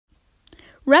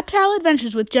Reptile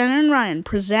Adventures with Jenna and Ryan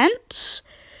presents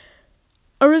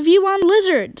a review on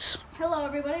lizards. Hello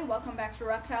everybody, welcome back to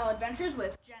Reptile Adventures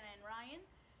with Jenna and Ryan.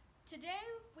 Today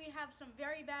we have some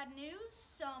very bad news.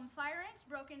 Some fire ants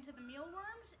broke into the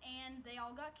mealworms and they all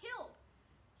got killed.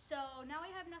 So now we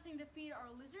have nothing to feed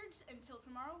our lizards until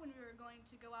tomorrow when we are going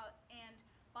to go out and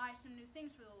buy some new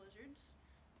things for the lizards.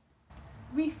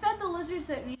 We fed the lizards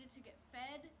that needed to get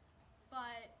fed,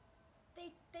 but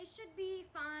they should be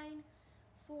fine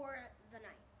for the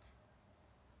night.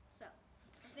 So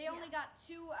they only got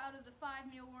 2 out of the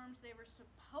 5 mealworms they were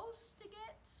supposed to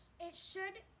get. It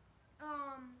should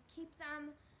keep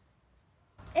them.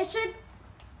 It should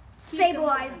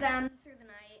stabilize them through the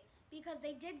night because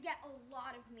they did get a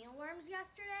lot of mealworms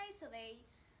yesterday, so they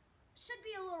should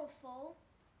be a little full.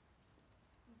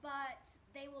 But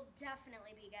they will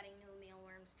definitely be getting new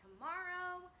mealworms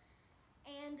tomorrow.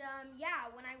 And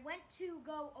yeah, when I went to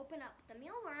go open up the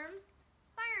mealworms,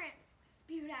 fire ants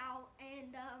spewed out,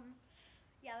 and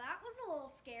yeah, that was a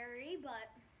little scary, but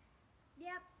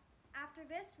yep, after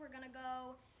this we're gonna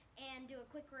go and do a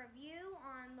quick review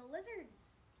on the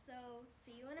lizards, so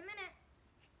see you in a minute.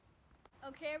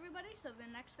 Okay everybody, so the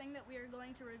next thing that we are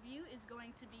going to review is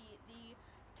going to be the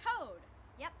toad.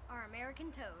 Yep, our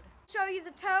American toad. Show you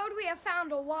the toad. We have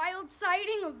found a wild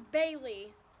sighting of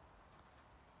Bailey.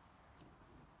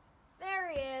 There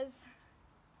he is.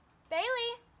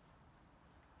 Bailey!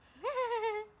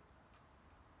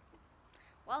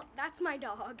 Well, that's my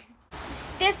dog.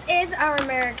 This is our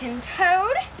American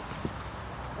toad,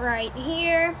 right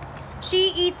here.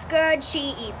 She eats good,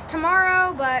 she eats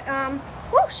tomorrow, but,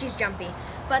 whoo, she's jumpy.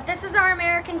 But this is our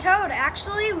American toad.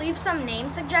 Actually, leave some name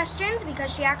suggestions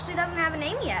because she actually doesn't have a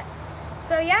name yet.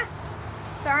 So yeah,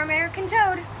 it's our American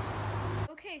toad.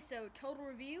 Okay, so total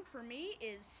review for me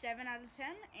is 7 out of 10,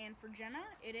 and for Jenna,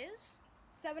 it is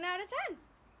 7 out of 10.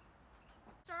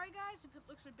 Sorry guys if it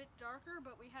looks a bit darker,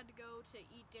 but we had to go to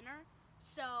eat dinner.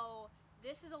 So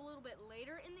this is a little bit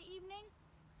later in the evening.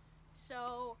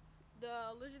 So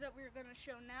the lizard that we're going to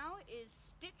show now is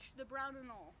Stitch the brown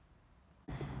anole.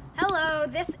 Hello,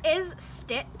 this is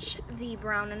Stitch the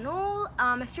brown anole.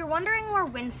 If you're wondering where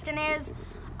Winston is,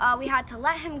 we had to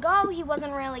let him go. He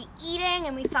wasn't really eating,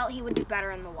 and we felt he would do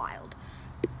better in the wild.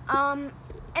 And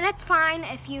it's fine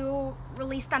if you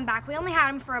release them back. We only had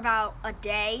him for about a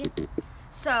day.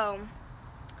 So,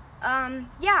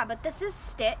 yeah, but this is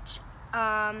Stitch.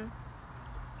 Ryan,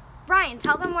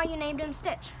 tell them why you named him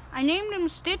Stitch. I named him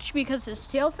Stitch because his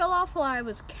tail fell off while I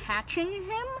was catching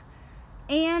him.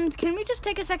 And can we just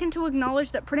take a second to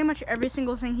acknowledge that pretty much every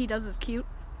single thing he does is cute?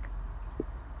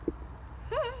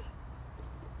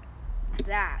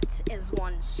 That is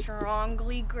one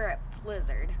strongly gripped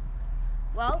lizard.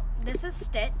 Well, this is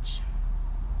Stitch,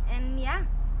 and yeah.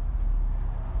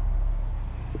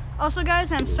 Also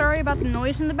guys, I'm sorry about the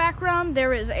noise in the background.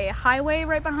 There is a highway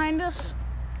right behind us.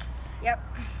 Yep.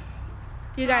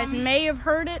 You guys may have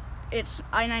heard it. It's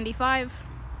I-95.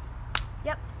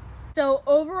 Yep. So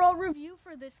overall review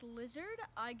for this lizard,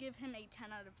 I give him a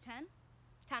 10 out of 10.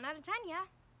 10 out of 10, yeah.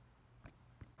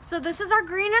 So this is our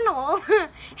green anole.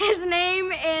 His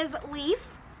name is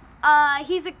Leaf.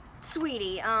 He's a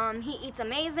sweetie. He eats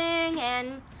amazing,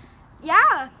 and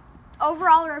yeah,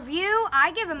 overall review,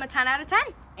 I give him a 10 out of 10.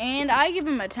 And I give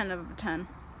him a 10 out of 10.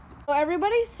 So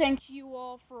everybody, thank you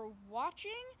all for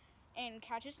watching, and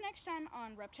catch us next time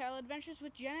on Reptile Adventures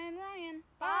with Jenna and Ryan.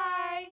 Bye!